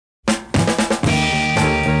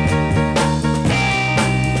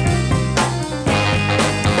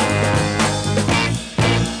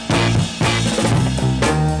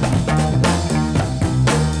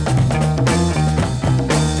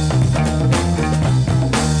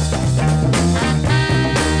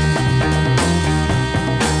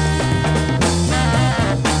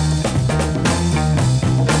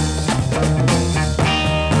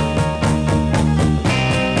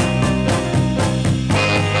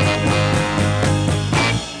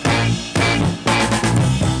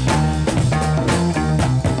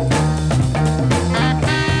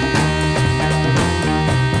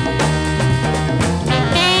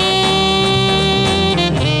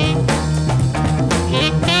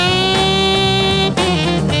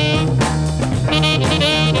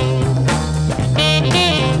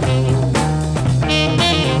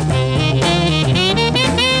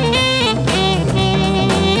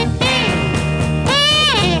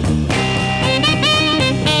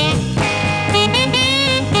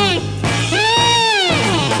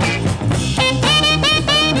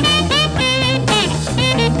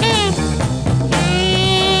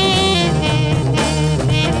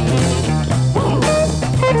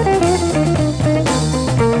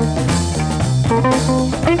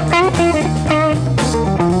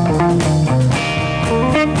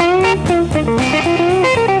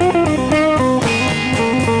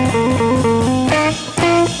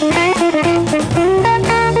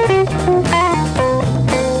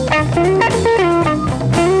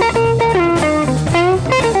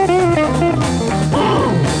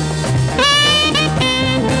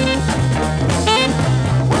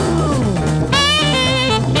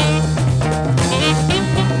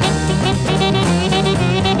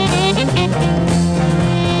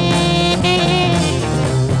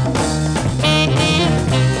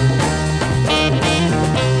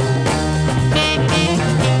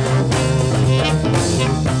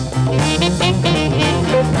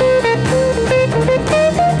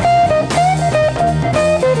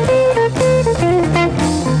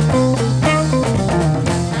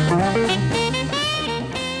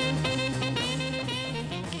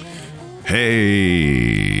Hey,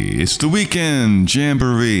 it's the Weekend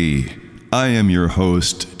Jamboree. I am your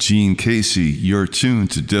host, Gene Casey. You're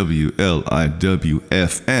tuned to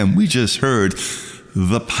WLIW-FM. We just heard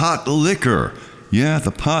The Pot Likker. Yeah,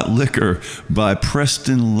 The Pot Likker by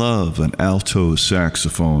Preston Love, an alto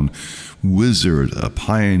saxophone wizard, a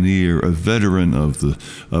pioneer, a veteran of the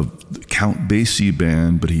Count Basie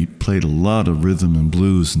band, but he played a lot of rhythm and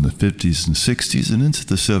blues in the 50s and 60s and into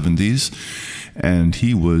the 70s. And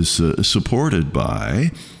he was supported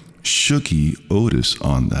by Shuggie Otis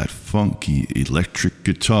on that funky electric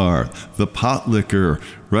guitar. The Pot Likker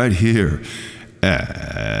right here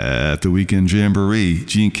at the Weekend Jamboree.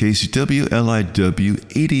 Gene Casey, WLIW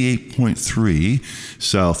 88.3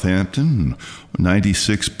 Southampton,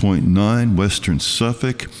 96.9 Western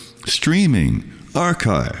Suffolk, streaming,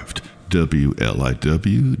 archived,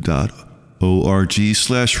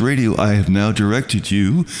 WLIW.org/radio. I have now directed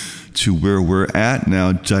you to where we're at.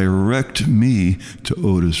 Now direct me to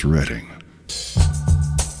Otis Redding.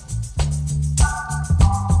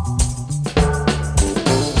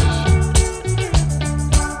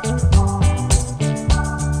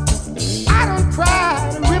 I done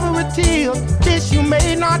cried a river of tears, this you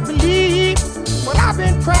may not believe, but I've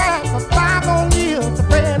been crying for 5 long years, the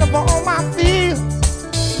pain of all my fears.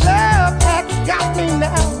 Love has got me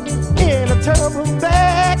now in a terrible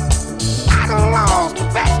bed. I done lost the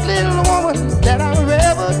best little woman that I've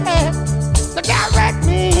ever had. So direct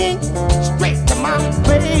me straight to my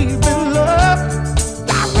baby love.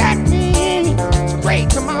 Direct me straight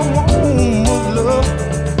to my womb of love.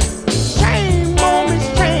 Shame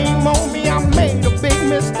on me, I made a big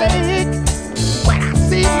mistake. When I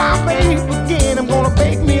see my baby again, I'm gonna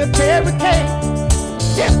bake me a cherry cake.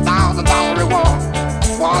 $10,000 reward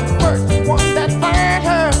for the first one that find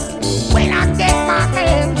her. When I get my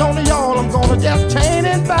hands on the y'all, I'm gonna just chain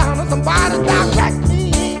and bound her. Somebody direct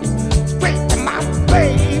me straight to my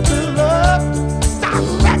baby love.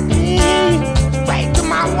 Direct me straight to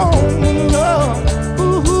my own love.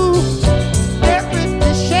 Ooh, every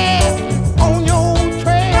share on your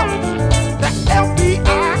trail. The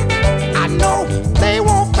FBI, I know they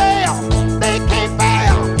won't fail. They can't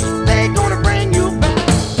fail. They gonna bring you back.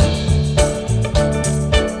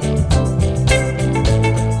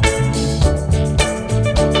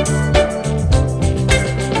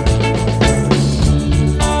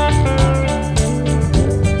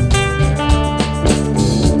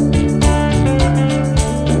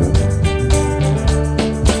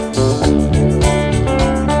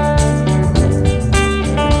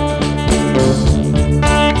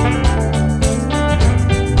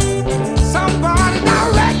 Somebody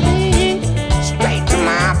direct me straight to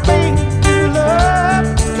my baby love.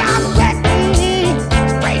 Direct me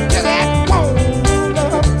straight to that womb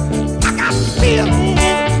love. I got the feeling,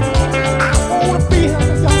 I wanna feel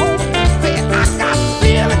it, y'all. Say I got the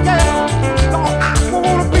feeling, girl. Lord, I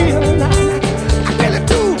wanna feel it now. I really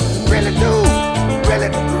do, really do, really,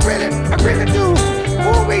 I really do.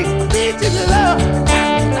 Oh, we need you to love me now.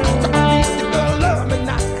 Somebody need you to love me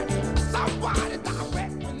now. Somebody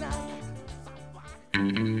direct me now.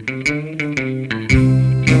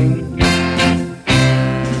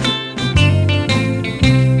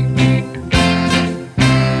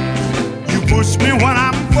 You push me when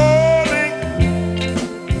I'm falling,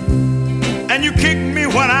 and you kick me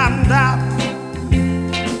when I'm down.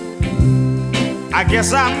 I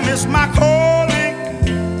guess I missed my calling,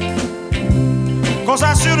 'cause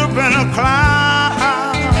I should have been a clown.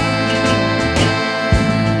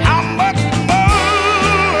 How much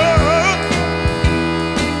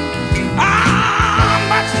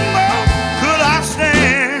more could I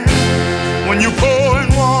stand when you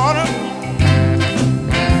pouring water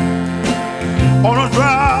on a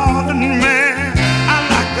drowning man? I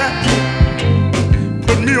like that.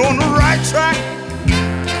 Put me on the right track,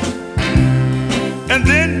 and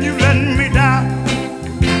then you let me down.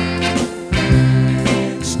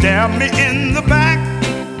 Stab me in the back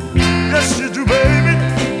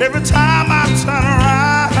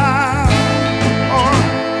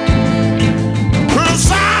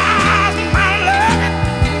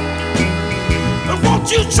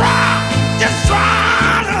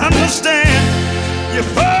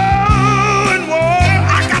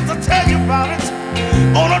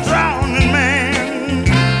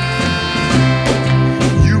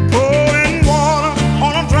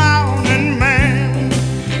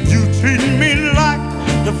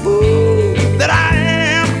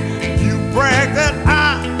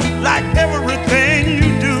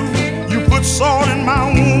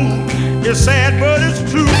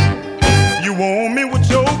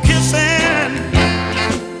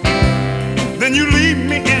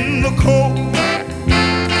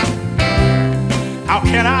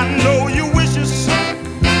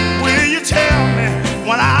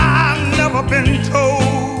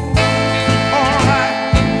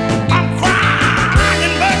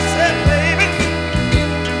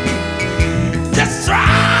Just try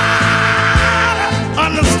to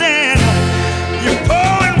understand. You're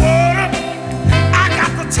pouring water. I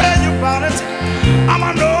got to tell you about it. I'm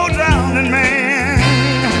a no drowning man.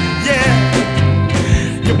 Yeah.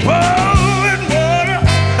 You're pouring water.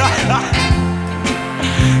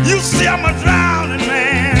 You see, I'm a drowning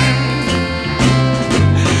man.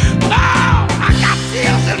 Oh, I got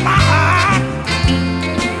tears in my eyes.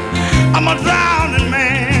 I'm a drowning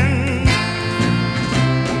man.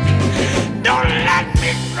 Don't let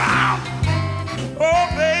me drown. Oh,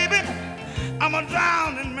 baby, I'm a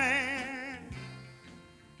drowning man.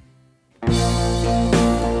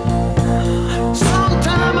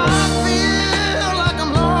 Sometimes I feel like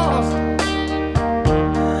I'm lost,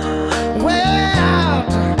 way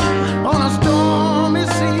out on a stormy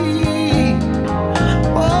sea.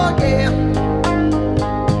 Oh yeah,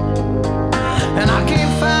 and I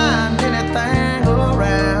can't find anything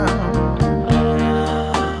around.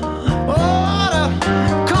 Oh, to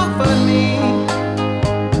comfort me.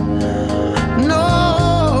 No,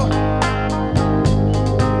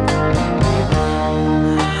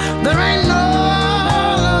 there ain't no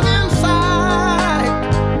love inside,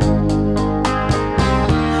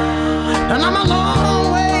 and I'm a long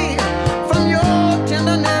way from your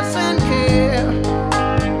tenderness and care.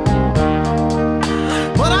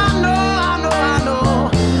 But I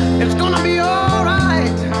know it's gonna be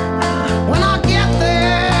alright when I get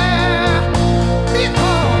there,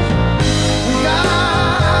 because we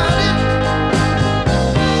got it.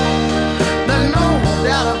 There's no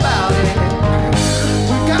doubt about it.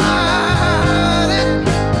 We got it,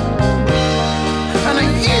 and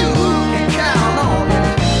you can count on it.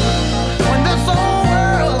 When this old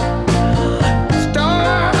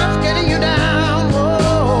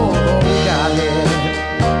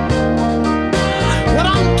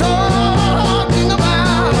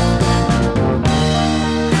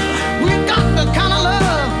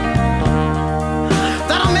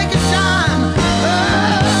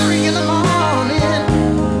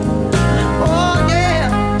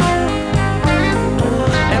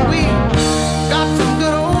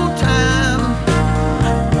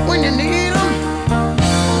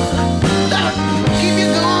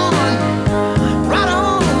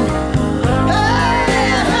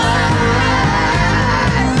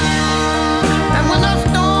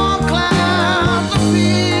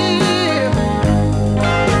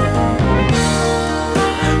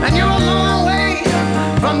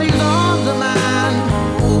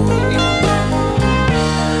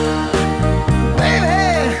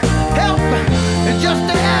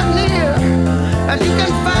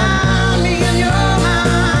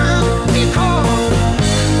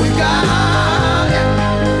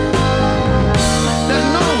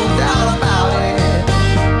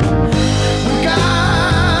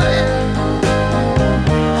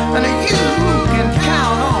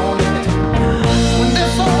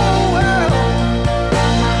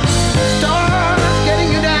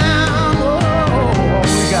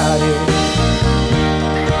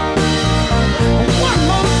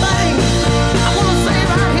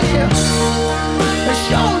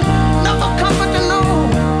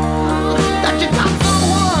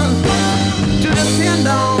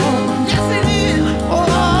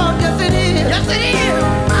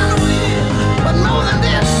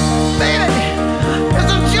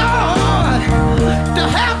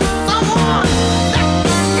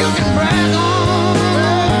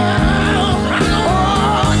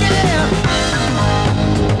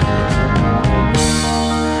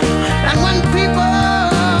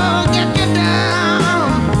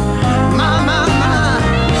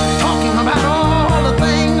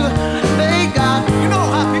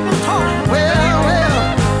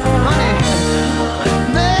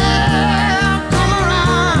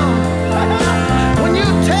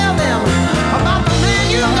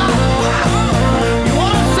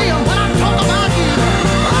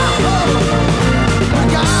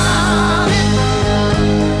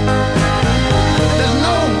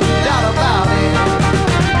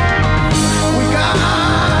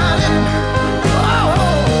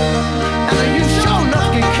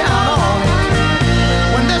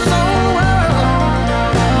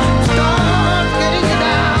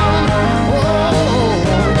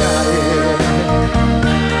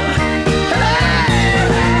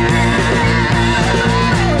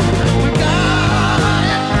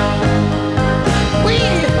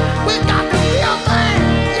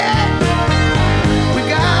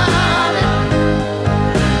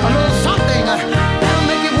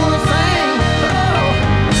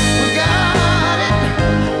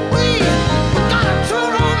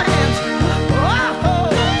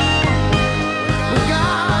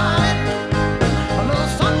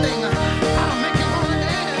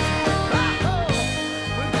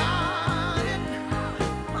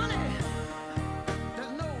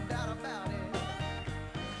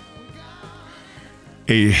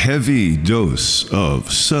A heavy dose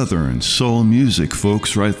of Southern soul music,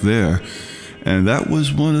 folks, right there. And that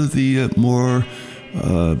was one of the more,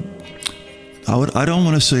 I don't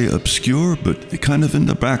want to say obscure, but kind of in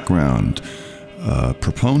the background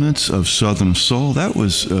proponents of Southern soul. That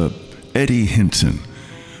was Eddie Hinton,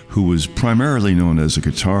 who was primarily known as a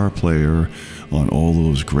guitar player on all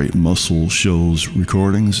those great Muscle Shoals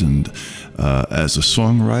recordings. And as a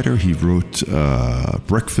songwriter, he wrote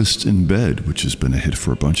Breakfast in Bed, which has been a hit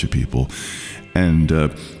for a bunch of people. And a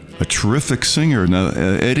terrific singer. Now,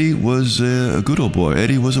 Eddie was a good old boy.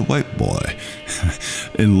 Eddie was a white boy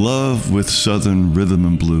in love with Southern rhythm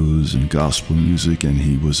and blues and gospel music, and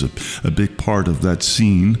he was a big part of that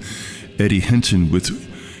scene. Eddie Hinton with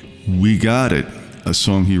We Got It, a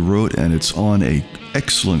song he wrote, and it's on a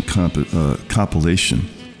excellent compilation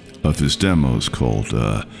of his demos called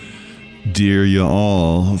Dear Ya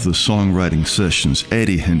All, the Songwriting Sessions.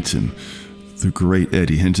 Eddie Hinton, the great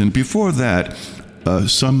Eddie Hinton. Before that,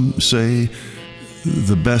 some say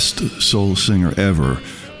the best soul singer ever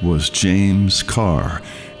was James Carr.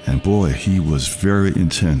 And boy, he was very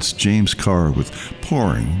intense. James Carr with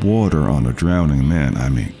Pouring Water on a Drowning Man. I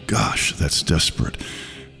mean, gosh, that's desperate.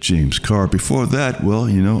 James Carr. Before that, well,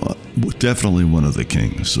 you know, definitely one of the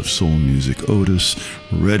kings of soul music, Otis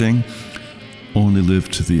Redding. Only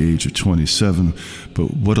lived to the age of 27,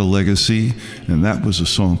 but what a legacy. And that was a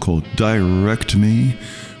song called Direct Me,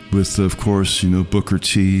 with, of course, you know, Booker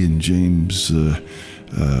T and James,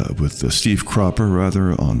 with Steve Cropper,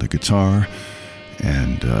 rather, on the guitar.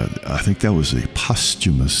 And I think that was a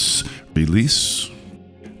posthumous release.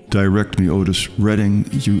 Direct Me, Otis Redding.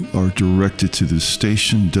 You are directed to this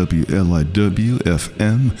station,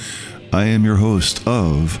 WLIW-FM. I am your host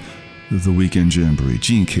of The Weekend Jamboree.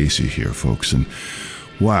 Gene Casey here, folks. And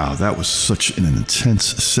wow, that was such an intense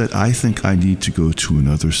set. I think I need to go to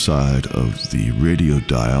another side of the radio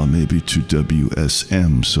dial, maybe to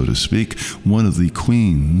WSM, so to speak. One of the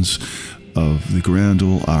queens of the Grand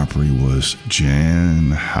Ole Opry was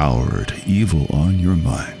Jan Howard. Evil on Your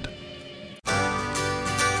Mind.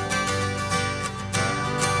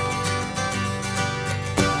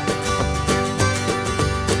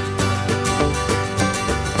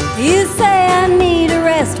 You say I need a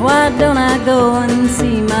rest, why don't I go and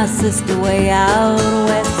see my sister way out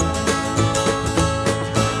west?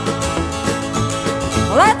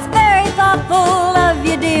 Well, that's very thoughtful of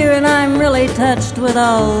you, dear, and I'm really touched with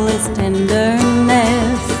all this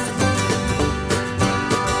tenderness.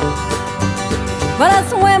 But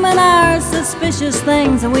us women are suspicious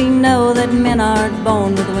things, and we know that men aren't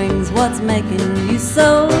born with wings. What's making you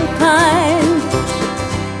so kind?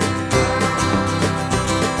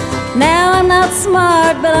 Now I'm not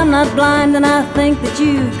smart, but I'm not blind, and I think that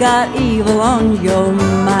you've got evil on your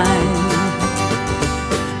mind.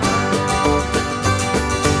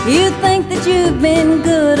 You think that you've been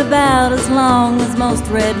good about as long as most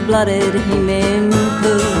red-blooded he-men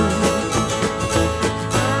could.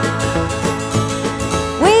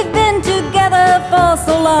 We've been together for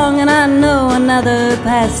so long, and I know another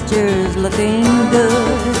pasture's looking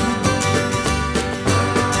good.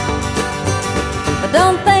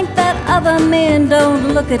 Don't think that other men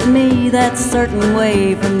don't look at me that certain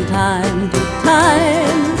way from time to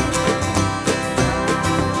time.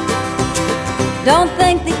 Don't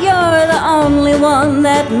think that you're the only one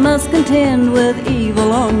that must contend with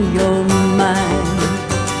evil on your mind.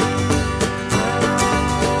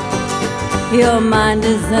 Your mind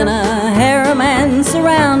is in a harem and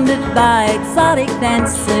surrounded by exotic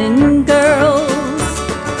dancing girls.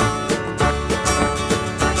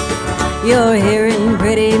 You're hearing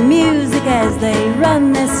pretty music as they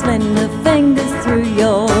run their slender fingers through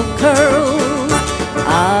your curls.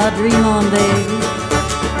 Ah, dream on, baby.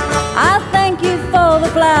 I thank you for the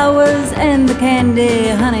flowers and the candy,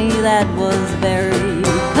 honey, that was very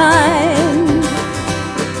kind.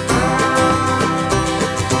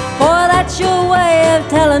 For that's your way of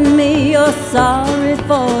telling me you're sorry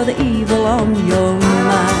for the evil on your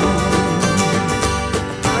mind.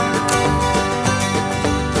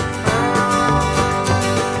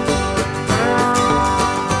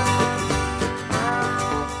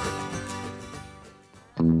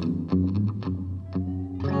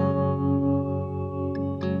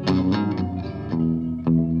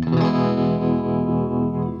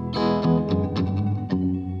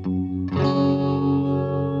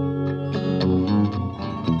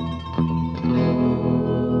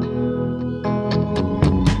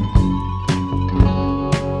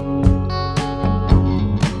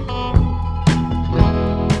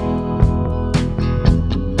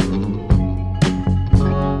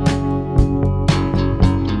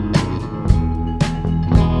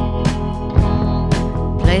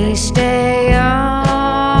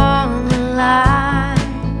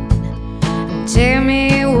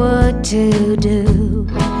 to do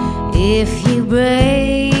if you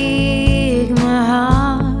break my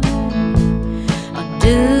heart. I'll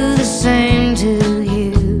do the same to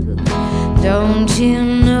you. Don't you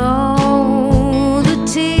know the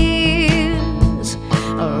tears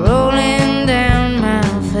are rolling down my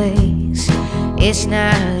face? It's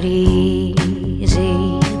not easy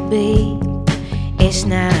to be. It's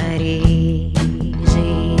not easy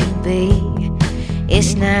to be.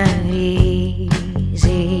 It's not easy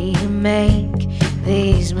to make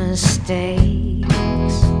these mistakes.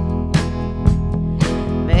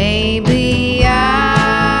 Maybe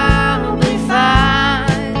I'll be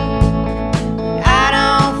fine. I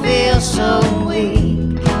don't feel so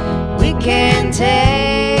weak. We can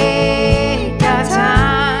take our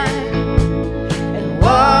time and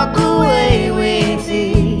walk away with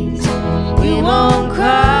ease. We won't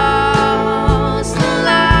cross the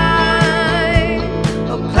line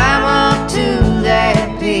or climb up to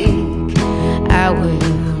that peak. I will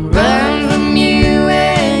run from you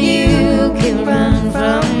and you can run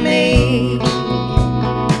from me.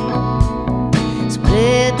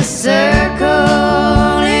 Split the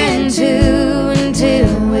circle in two until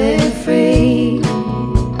we're free.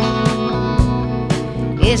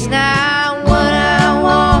 It's not what I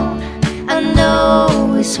want, I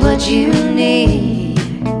know it's what you need.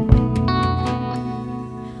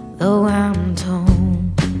 Though I'm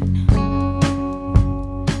torn,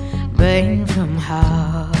 brain from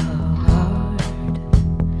heart,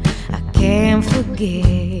 I can't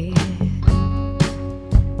forget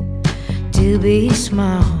to be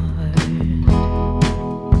smart.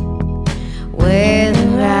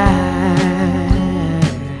 Whether I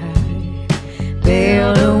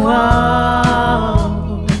build a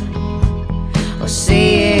wall or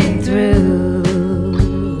see it through,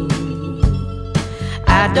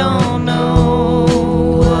 I don't know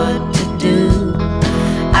what to do.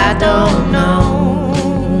 I don't know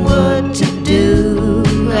what to do.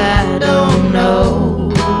 I don't know.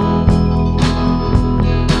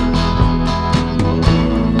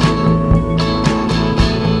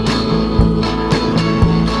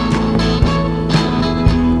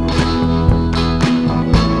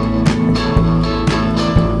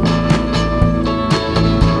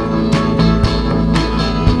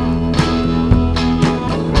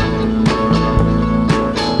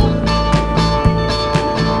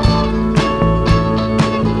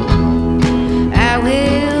 I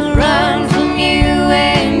will run from you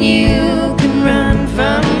and you can run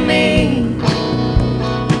from me.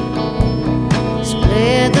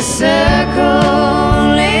 Split the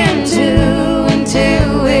circle in two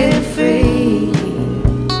until we're free.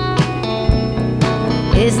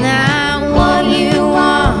 It's not what you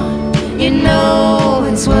want, you know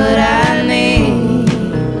it's what I need.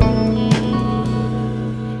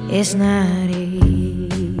 It's not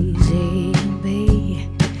easy to be.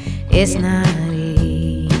 It's not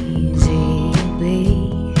easy to be.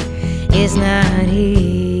 It's not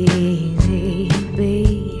easy to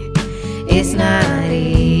be. It's not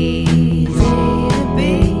easy to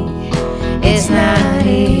be. It's not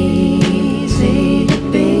easy to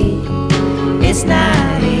be. It's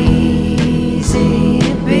not easy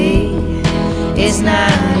to be. It's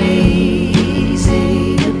not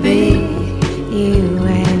easy to be you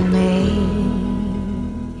and me.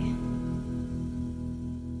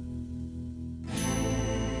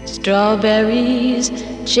 Strawberries,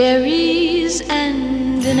 cherries,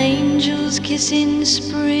 and an angel's kiss in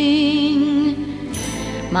spring.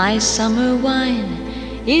 My summer wine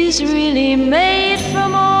is really made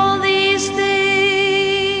from all these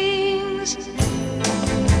things.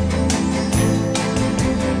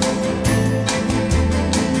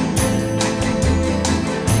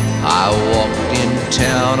 I walked in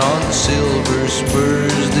town on silver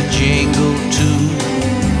spurs that jingle too,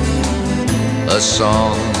 a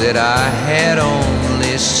song that I had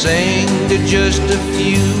only sang to just a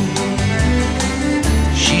few.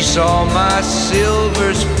 She saw my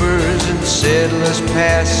silver spurs and said, let's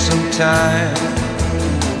pass some time,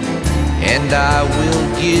 and I will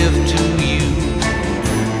give to you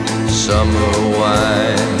summer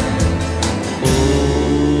wine. Oh,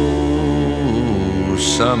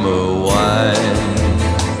 summer wine.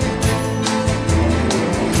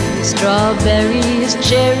 Strawberries,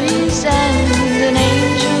 cherries, and an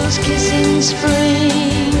angel's kiss in spring.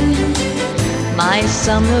 My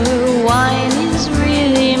summer wine is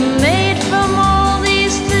really made from all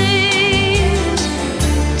these things.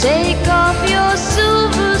 Take off your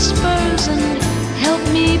silver spurs and help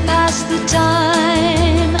me pass the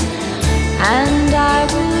time, and I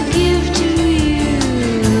will give to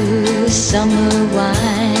you summer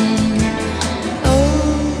wine.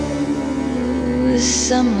 Oh,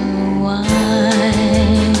 summer wine.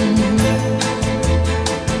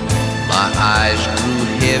 My eyes grew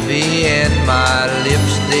heavy and my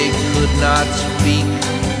lips, they could not speak.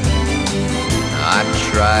 I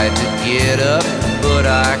tried to get up, but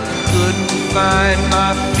I couldn't find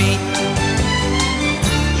my feet.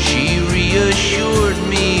 She reassured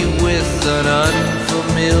me with an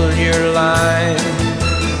unfamiliar line,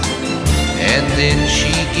 and then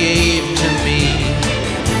she gave to me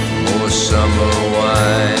more summer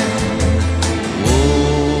wine.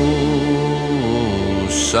 Oh,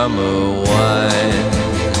 summer wine.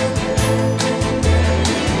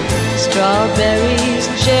 Strawberries,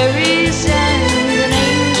 cherries, and an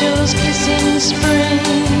angel's kiss in spring.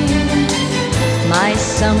 My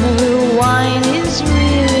summer wine is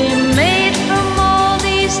really made from all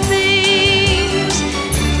these things.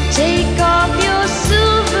 Take off your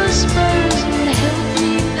silver spurs and help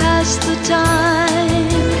me pass the time,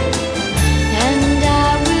 and I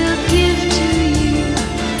will give to you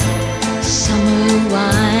summer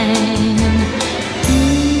wine.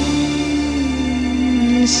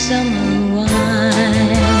 Summer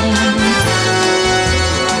wine.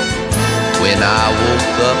 When I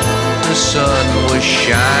woke up, the sun was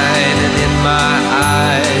shining in my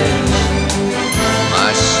eyes.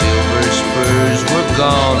 My silver spurs were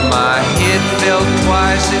gone, my head felt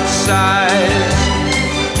twice its size.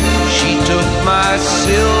 She took my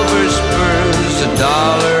silver spurs, $1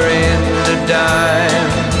 and a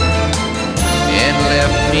dime, and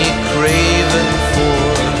left me craving for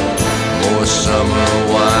more summer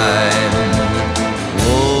wine.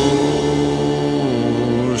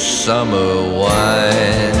 Oh, summer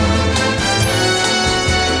wine.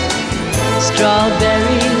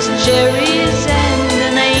 Strawberries, cherries, and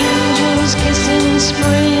an angel's kiss in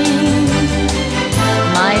spring.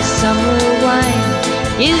 My summer wine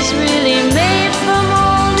is really made from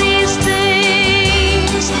all these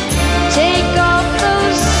things. Take off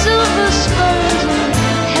those silver spurs and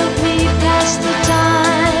help me pass the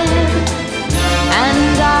time,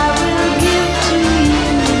 and I will give to you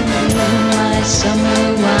my summer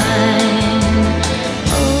wine.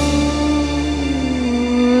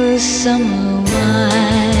 Oh, summer wine.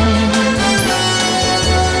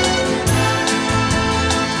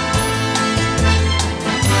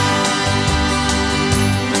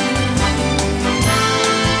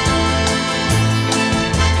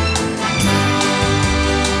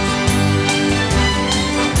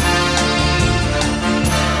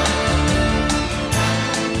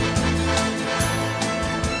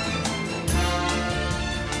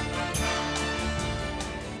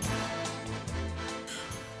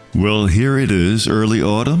 Well, here it is, early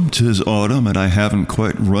autumn. 'Tis autumn, and I haven't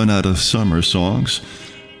quite run out of summer songs.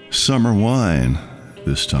 Summer Wine,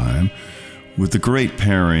 this time, with the great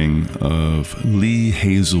pairing of Lee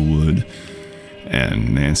Hazelwood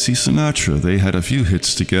and Nancy Sinatra. They had a few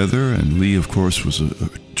hits together, and Lee, of course, was a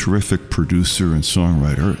terrific producer and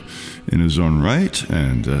songwriter in his own right.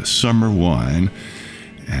 And Summer Wine,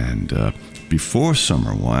 and before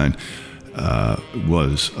Summer Wine,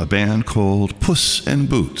 was a band called Puss and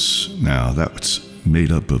Boots. Now, that's made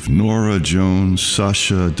up of Nora Jones,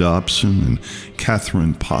 Sasha Dobson, and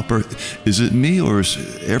Catherine Popper. Is it me, or is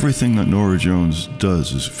everything that Nora Jones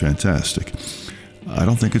does is fantastic? I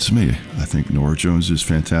don't think it's me. I think Nora Jones is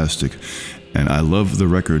fantastic. And I love the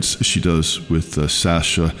records she does with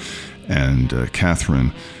Sasha and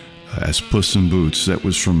Catherine as Puss in Boots. That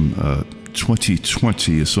was from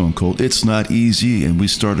 2020, a song called It's Not Easy, and we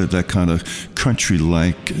started that kind of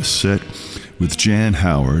country-like set with Jan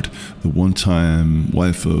Howard, the one-time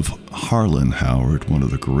wife of Harlan Howard, one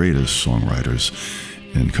of the greatest songwriters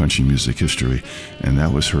in country music history, and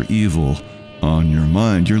that was her Evil on Your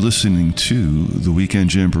Mind. You're listening to The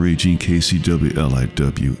Weekend Jamboree, Gene Casey,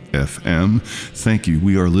 WLIW-FM. Thank you.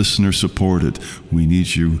 We are listener-supported. We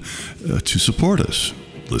need you to support us,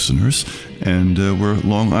 listeners, and we're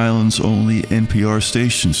Long Island's only NPR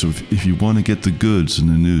station, so if you want to get the goods and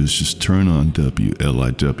the news, just turn on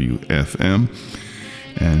WLIW-FM.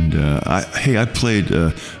 And I played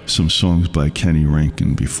some songs by Kenny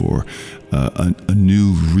Rankin before, a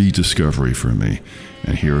new rediscovery for me,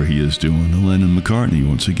 and here he is doing the Lennon-McCartney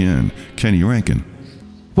once again. Kenny Rankin.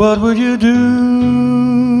 What would you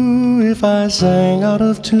do if I sang out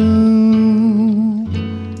of tune?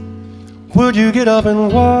 Would you get up and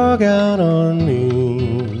walk out on me?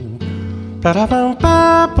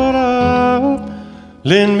 Ba-da-bum-ba-ba-da.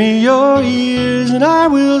 Lend me your ears and I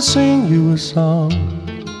will sing you a song.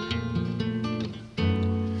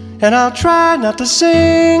 And I'll try not to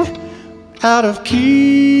sing out of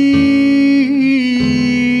key.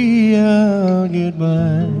 I'll get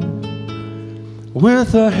by.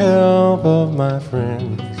 with the help of my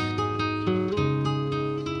friends.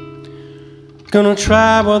 Gonna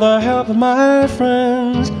try with the help of my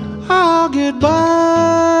friends. I'll get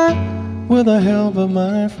by with the help of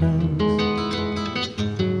my friends.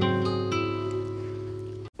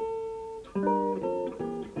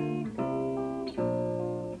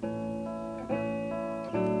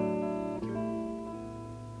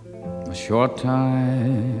 A short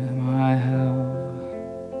time I have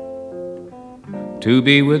to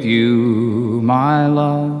be with you, my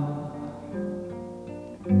love,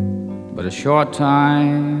 but a short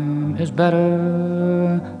time is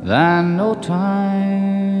better than no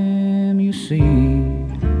time, you see.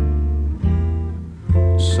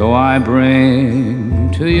 So I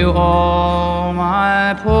bring to you all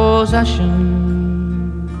my possessions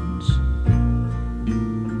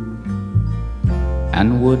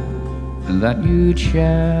and would that you'd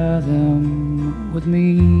share them with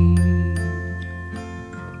me.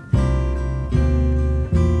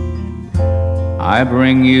 I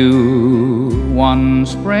bring you one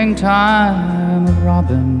springtime of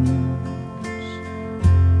robins,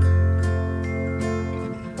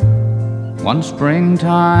 one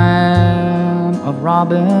springtime of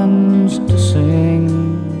robins to sing,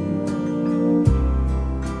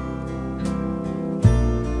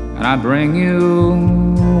 and I bring you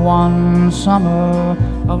one summer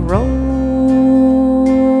of roses,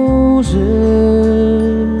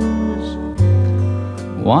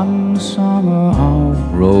 one summer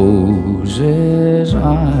of roses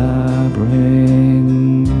I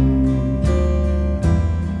bring.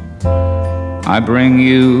 I bring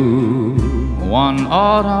you one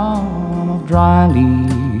autumn of dry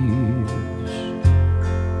leaves,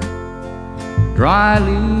 dry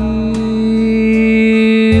leaves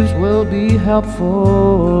will be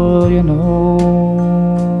helpful, you know,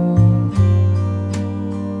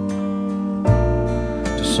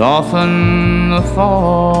 to soften the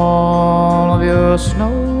fall of your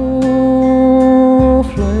snowflakes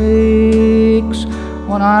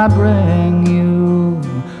when I bring you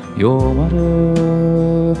your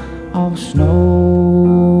winter of snow.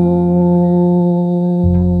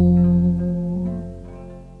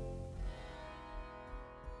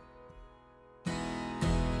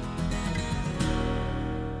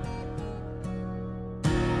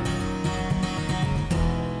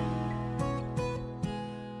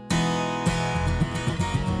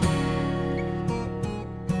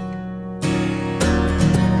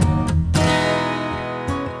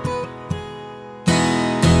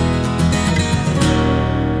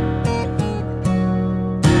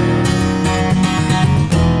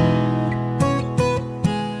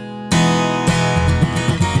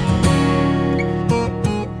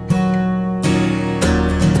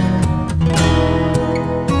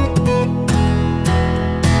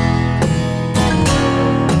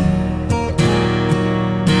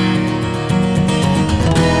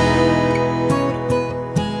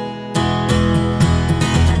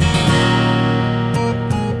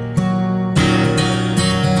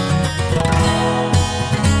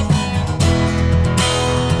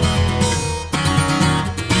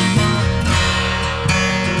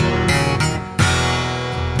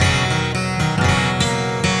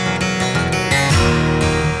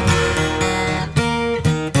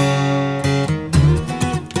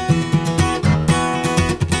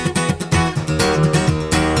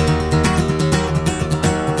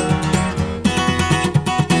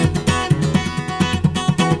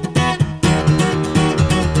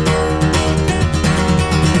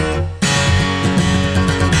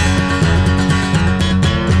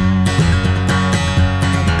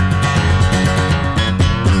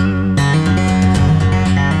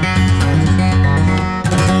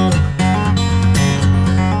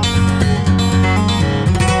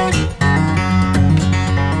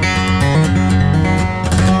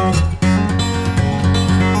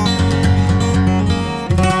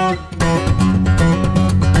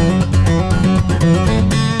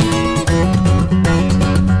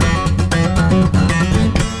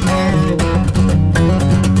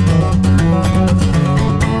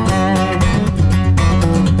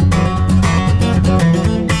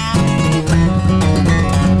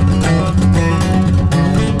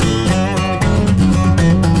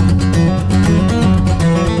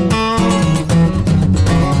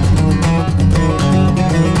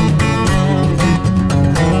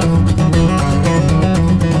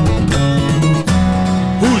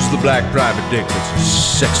 Black private dick that's a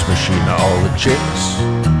sex machine to all the chicks.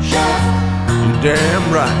 You're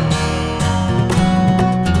damn right.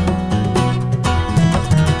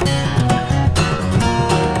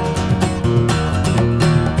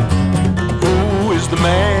 Who is the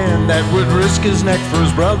man that would risk his neck for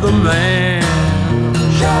his brother man.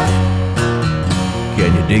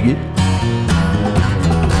 Can you dig it?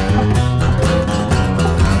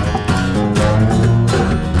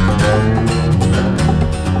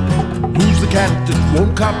 Who's the cat that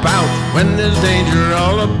won't cop out when there's danger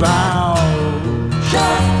all about?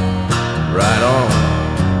 Right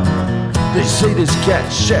on. They say this cat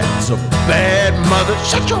Shaft's a bad mother.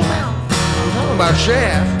 Shut your mouth. I'm talking about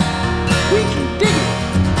Shaft. We can dig it.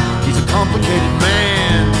 He's a complicated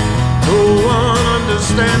man. No one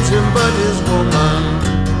understands him but his woman.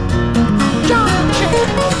 John Shaft.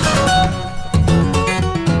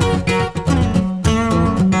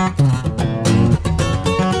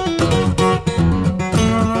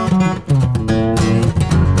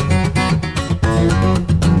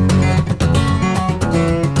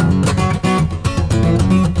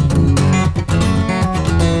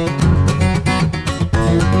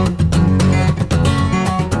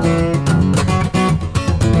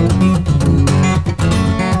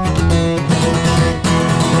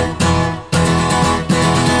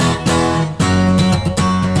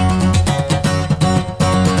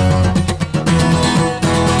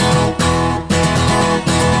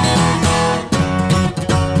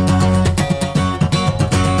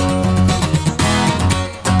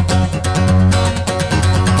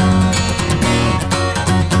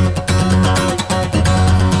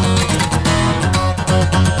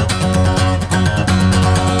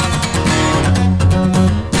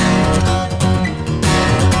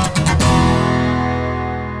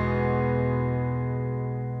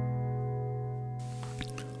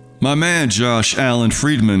 My man, Josh Allen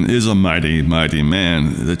Friedman, is a mighty, mighty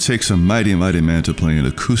man. It takes a mighty, mighty man to play an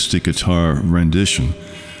acoustic guitar rendition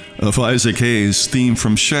of Isaac Hayes' theme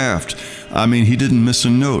from Shaft. I mean, he didn't miss a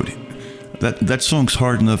note. That song's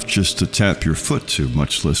hard enough just to tap your foot to,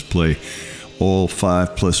 much less play all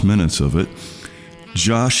 5+ minutes of it.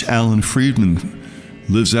 Josh Allen Friedman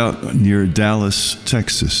lives out near Dallas,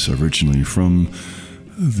 Texas, originally from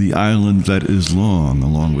the island that is long,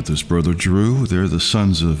 along with his brother Drew. They're the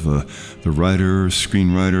sons of the writer,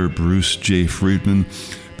 screenwriter Bruce J. Friedman.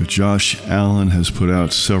 But Josh Allen has put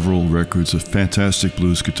out several records, a fantastic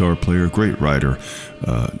blues guitar player, great writer.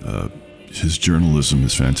 His journalism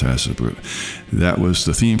is fantastic. But that was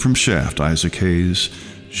the theme from Shaft, Isaac Hayes,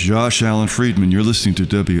 Josh Allen Friedman. You're listening to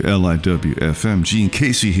WLIW-FM. Gene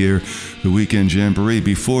Casey here, the Weekend Jamboree.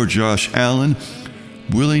 Before Josh Allen,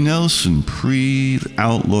 Willie Nelson,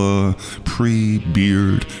 pre-outlaw,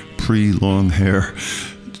 pre-beard, pre-long hair.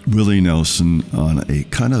 Willie Nelson on a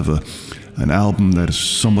kind of an album that is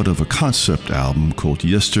somewhat of a concept album called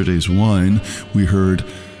Yesterday's Wine. We heard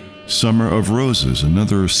Summer of Roses,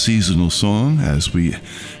 another seasonal song as we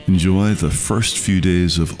enjoy the first few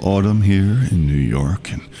days of autumn here in New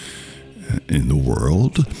York and in the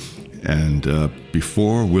world. And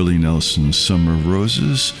before Willie Nelson's Summer of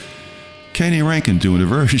Roses, Kenny Rankin doing a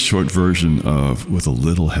very short version of With a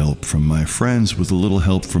Little Help from My Friends, with a little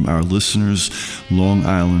help from our listeners. Long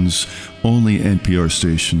Island's only NPR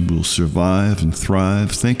station will survive and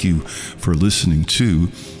thrive. Thank you for listening to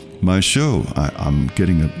my show. I'm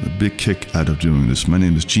getting a big kick out of doing this. My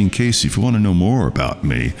name is Gene Casey. If you want to know more about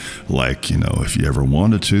me, like, if you ever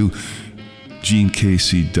wanted to,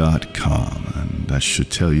 genecasey.com. And that should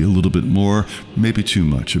tell you a little bit more, maybe too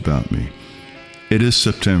much about me. It is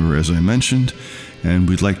September, as I mentioned, and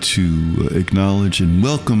we'd like to acknowledge and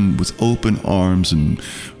welcome with open arms and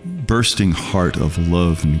bursting heart of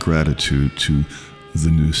love and gratitude to the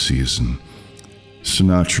new season.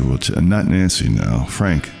 Sinatra will not Nancy now,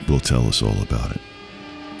 Frank will tell us all about it.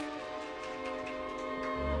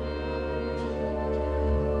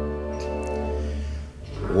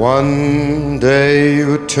 One day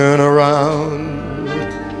you turn around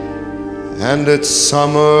and it's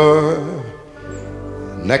summer.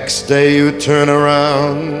 Next day you turn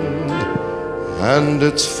around and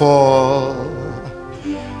it's fall.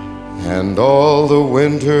 And all the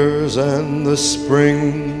winters and the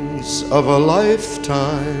springs of a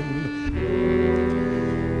lifetime,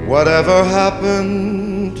 whatever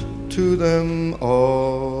happened to them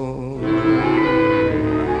all?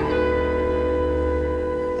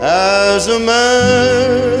 As a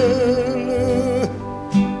man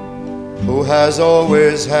who has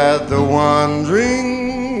always had the wandering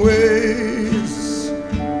ways,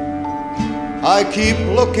 I keep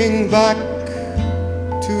looking back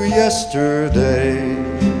to yesterdays,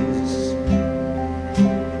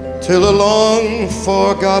 till a long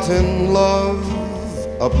forgotten love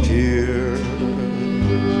appears.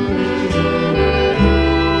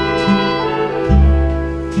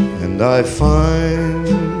 And I find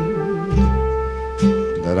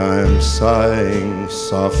that I'm sighing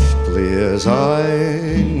softly as I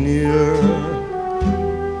near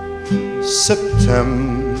September,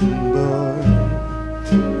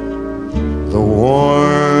 the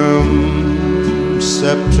warm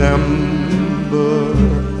September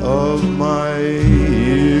of my years.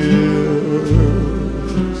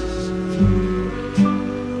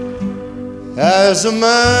 As a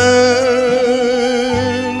man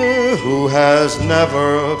who has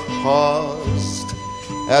never paused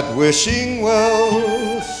at wishing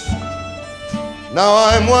wells, now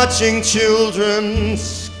I'm watching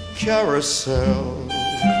children's carousels,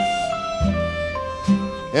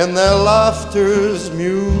 and their laughter's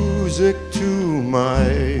music to my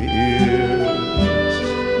ears.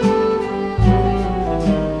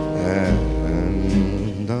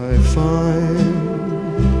 And I find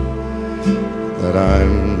that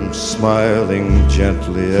I'm smiling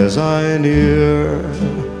gently as I near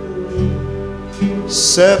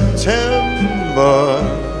September,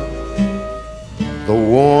 the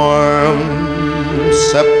warm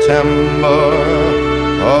September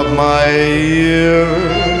of my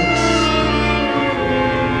years.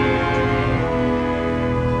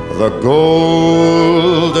 The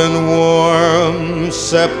golden warm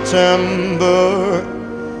September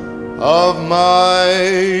of my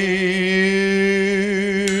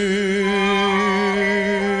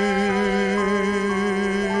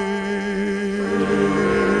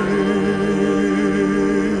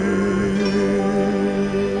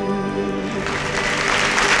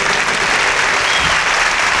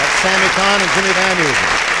And Jimmy Van Heusen.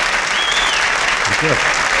 Thank you.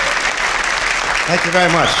 Thank you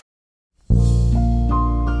very much.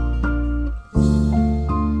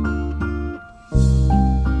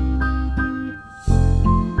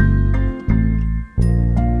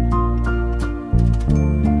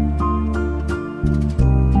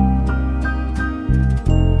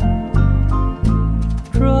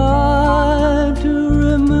 Try to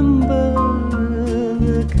remember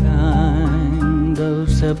the kind of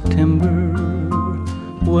September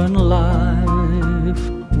when life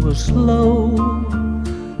was slow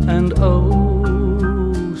and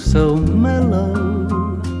oh so mellow.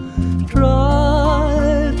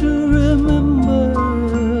 Try to remember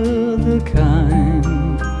the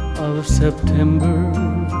kind of September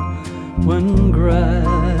when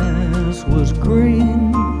grass was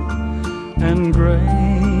green and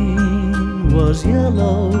grain was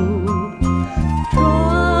yellow.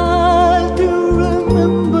 Try to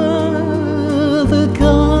remember the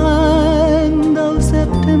kind of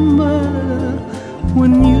September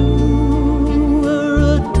when you were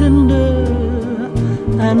a tender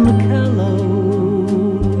and callow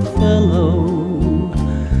fellow.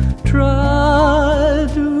 Try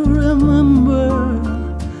to remember,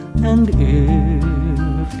 and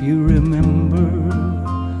if you remember,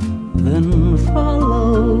 then follow.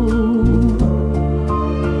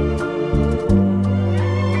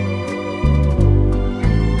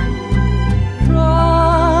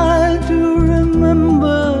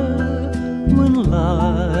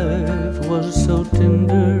 So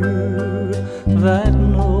tender that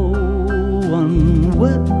no one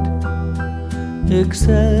wept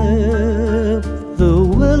except the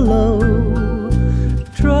willow.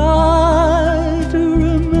 Try to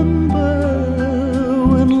remember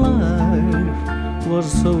when life was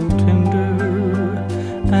so tender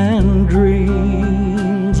and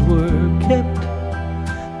dreams were kept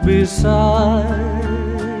beside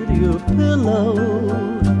your pillow.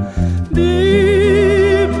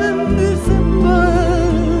 Deep in December,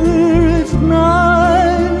 it's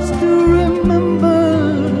nice to remember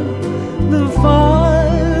the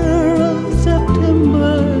fire of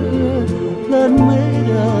September that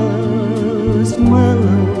made us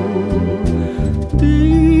mellow.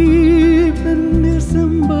 Deep in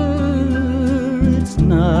December, it's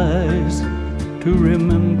nice to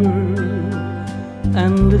remember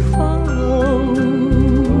and follow.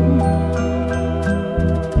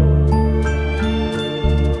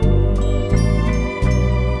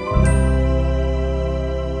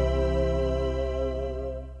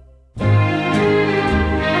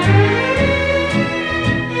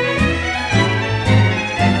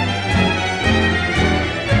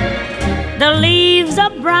 The leaves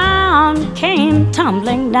of brown came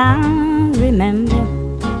tumbling down, remember,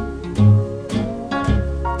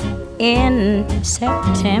 in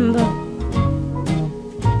September.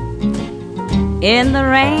 In the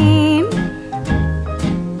rain,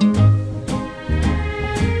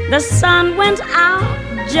 the sun went out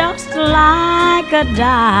just like a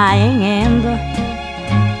dying ember.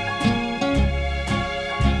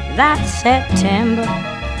 That September,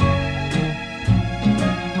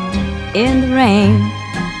 in the rain,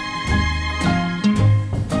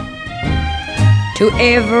 To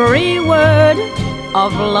every word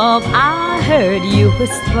of love I heard you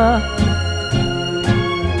whisper.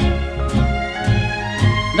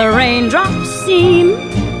 The raindrops seem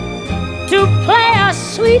to play a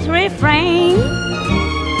sweet refrain.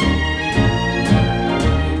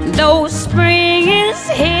 Though spring is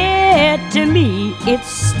here, to me it's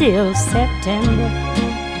still September.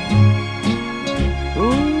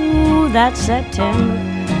 Ooh, that's September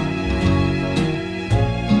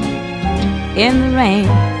in the rain.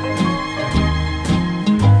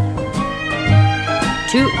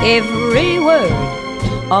 To every word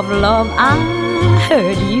of love I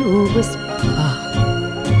heard you whisper.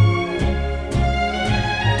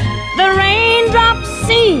 The raindrops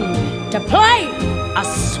seem to play a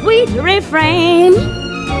sweet refrain.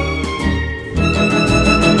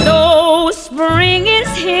 Though spring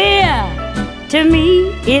is here, to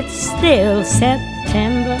me it's still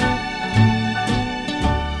September.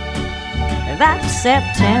 That's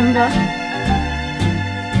September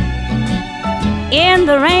in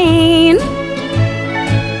the rain.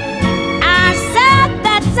 I said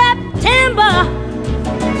that's September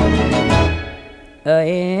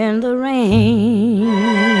in the rain.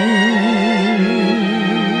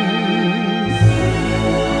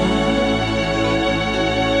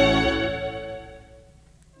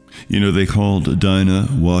 You know, they called Dinah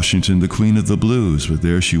Washington the Queen of the Blues, but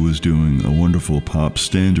there she was doing a wonderful pop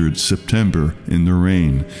standard, September in the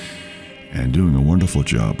Rain, and doing a wonderful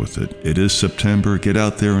job with it. It is September. Get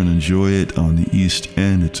out there and enjoy it on the East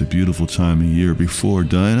End. It's a beautiful time of year. Before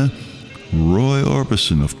Dinah, Roy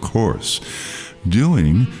Orbison, of course,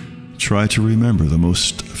 doing Try to Remember, the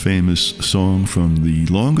most famous song from the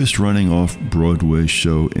longest-running off-Broadway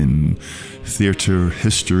show in theater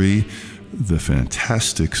history, The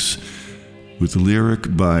Fantastics, with the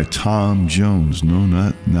lyric by Tom Jones.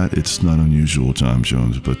 No, it's not unusual Tom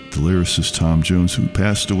Jones, but the lyricist Tom Jones, who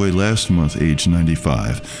passed away last month, age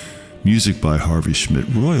 95. Music by Harvey Schmidt.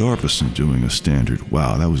 Roy Orbison doing a standard.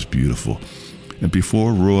 Wow, that was beautiful. And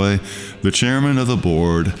before Roy, the chairman of the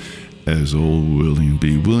board, as old William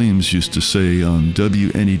B. Williams used to say on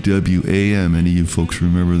WNEW AM. Any of you folks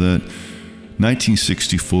remember that?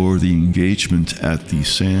 1964, the engagement at the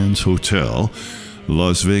Sands Hotel,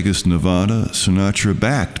 Las Vegas, Nevada. Sinatra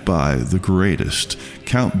backed by the greatest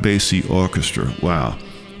Count Basie Orchestra. Wow,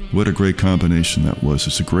 what a great combination that was.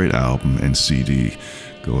 It's a great album and CD.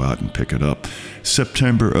 Go out and pick it up.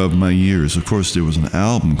 September of My Years. Of course, there was an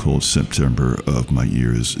album called September of My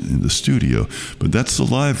Years in the studio, but that's the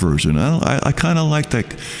live version. I kind of like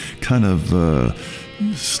that kind of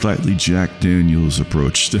slightly Jack Daniels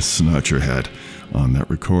approach that Sinatra had on that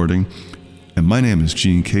recording. And my name is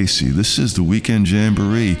Gene Casey. This is the Weekend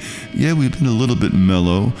Jamboree. Yeah, we've been a little bit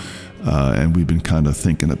mellow, and we've been kind of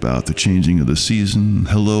thinking about the changing of the season.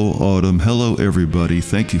 Hello, autumn. Hello, everybody.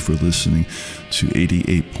 Thank you for listening to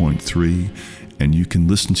 88.3. And you can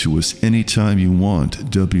listen to us anytime you want.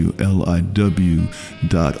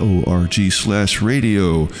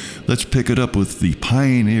 WLIW.org/radio. Let's pick it up with the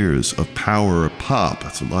pioneers of power pop.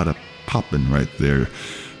 That's a lot of popping right there.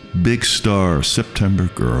 Big Star, September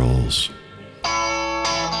Girls.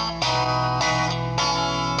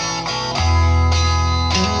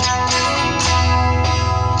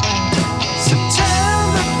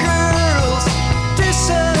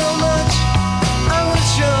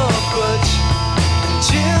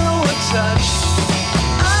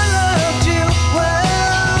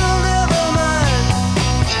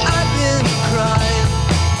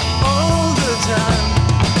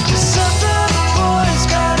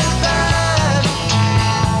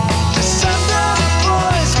 Just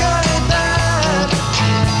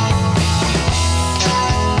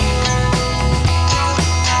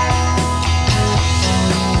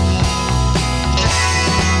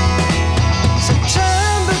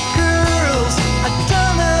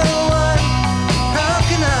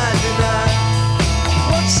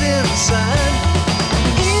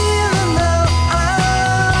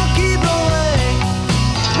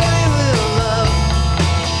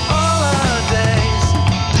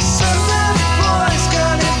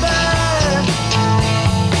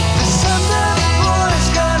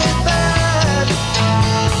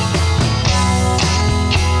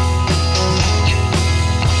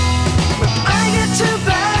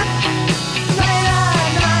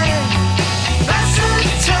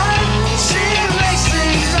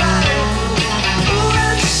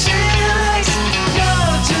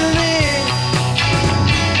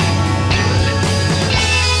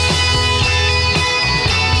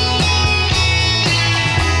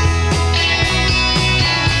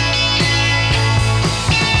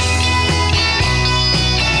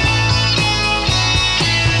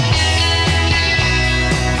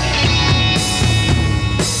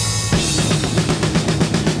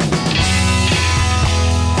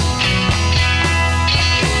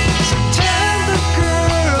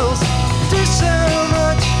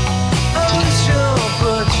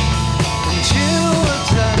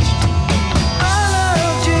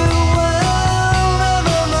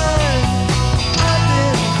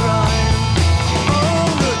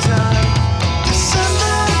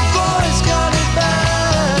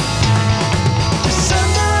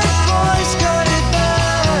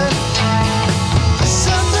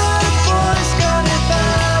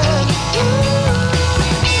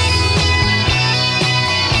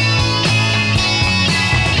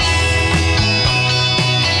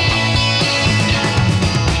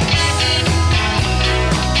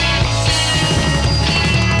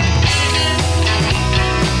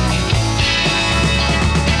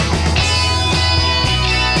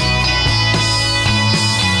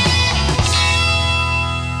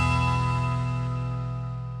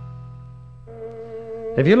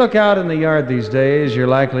If you look out in the yard these days, you're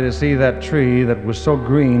likely to see that tree that was so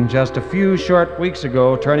green just a few short weeks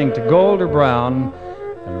ago turning to gold or brown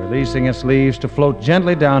and releasing its leaves to float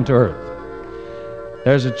gently down to earth.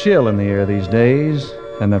 There's a chill in the air these days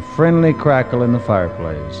and a friendly crackle in the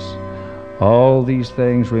fireplace. All these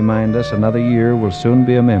things remind us another year will soon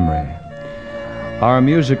be a memory. Our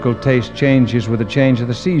musical taste changes with the change of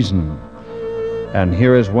the season. And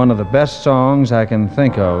here is one of the best songs I can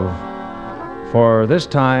think of for this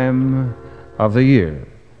time of the year.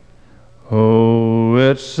 Oh,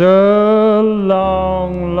 it's a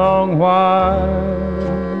long, long while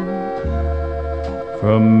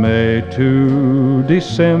from May to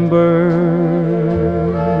December,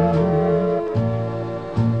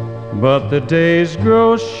 but the days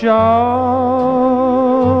grow short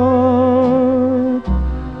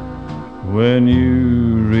when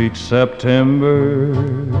you reach September,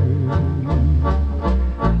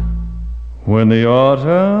 when the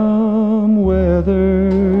autumn weather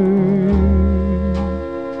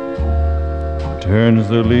turns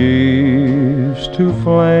the leaves to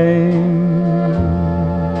flame.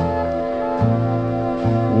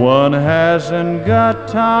 One hasn't got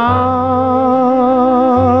time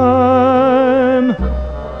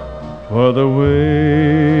for the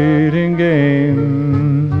waiting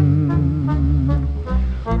game.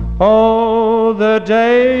 Oh, the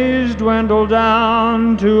days dwindle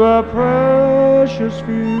down to a precious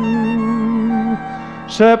few.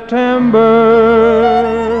 September,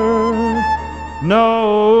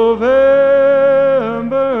 November,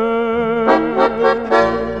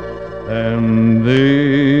 and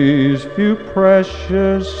these few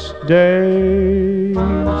precious days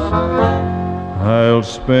I'll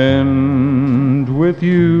spend with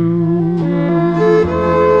you.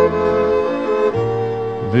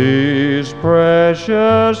 These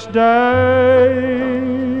precious days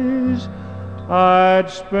I'd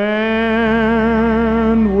spend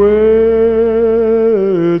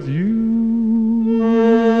with you.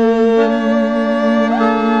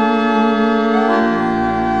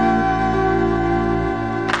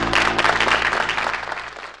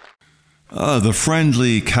 The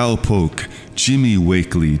friendly cowpoke Jimmy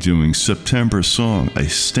Wakely doing September Song, a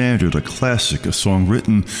standard, a classic, a song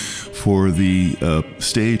written for the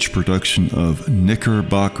stage production of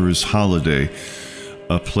Knickerbocker's Holiday,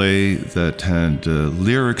 a play that had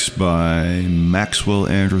lyrics by Maxwell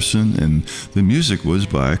Anderson, and the music was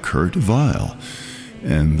by Kurt Weill.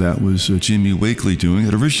 And that was Jimmy Wakely doing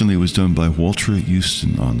it. Originally, it was done by Walter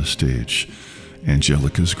Houston on the stage,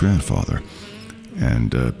 Angelica's grandfather.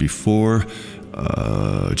 And before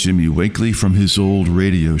Jimmy Wakely from his old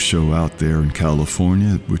radio show out there in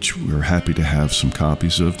California, which we're happy to have some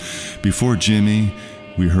copies of. Before Jimmy,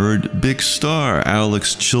 we heard Big Star,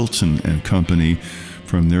 Alex Chilton and Company,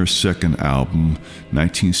 from their second album,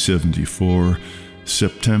 1974,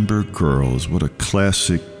 September Gurls. What a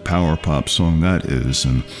classic power pop song that is,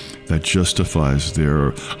 and that justifies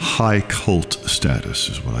their high cult status,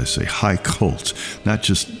 is what I say. High cult, not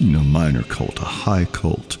just, minor cult, a high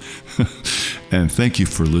cult. And thank you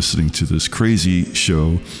for listening to this crazy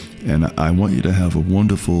show, and I want you to have a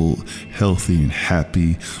wonderful, healthy, and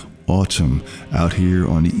happy autumn out here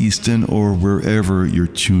on the East End or wherever you're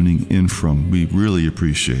tuning in from. We really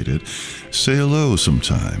appreciate it. Say hello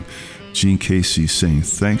sometime. Gene Casey saying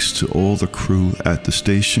thanks to all the crew at the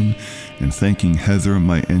station, and thanking Heather,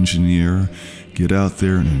 my engineer. Get out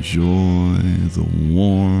there and enjoy the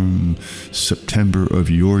warm September of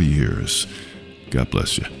your years. God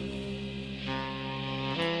bless you.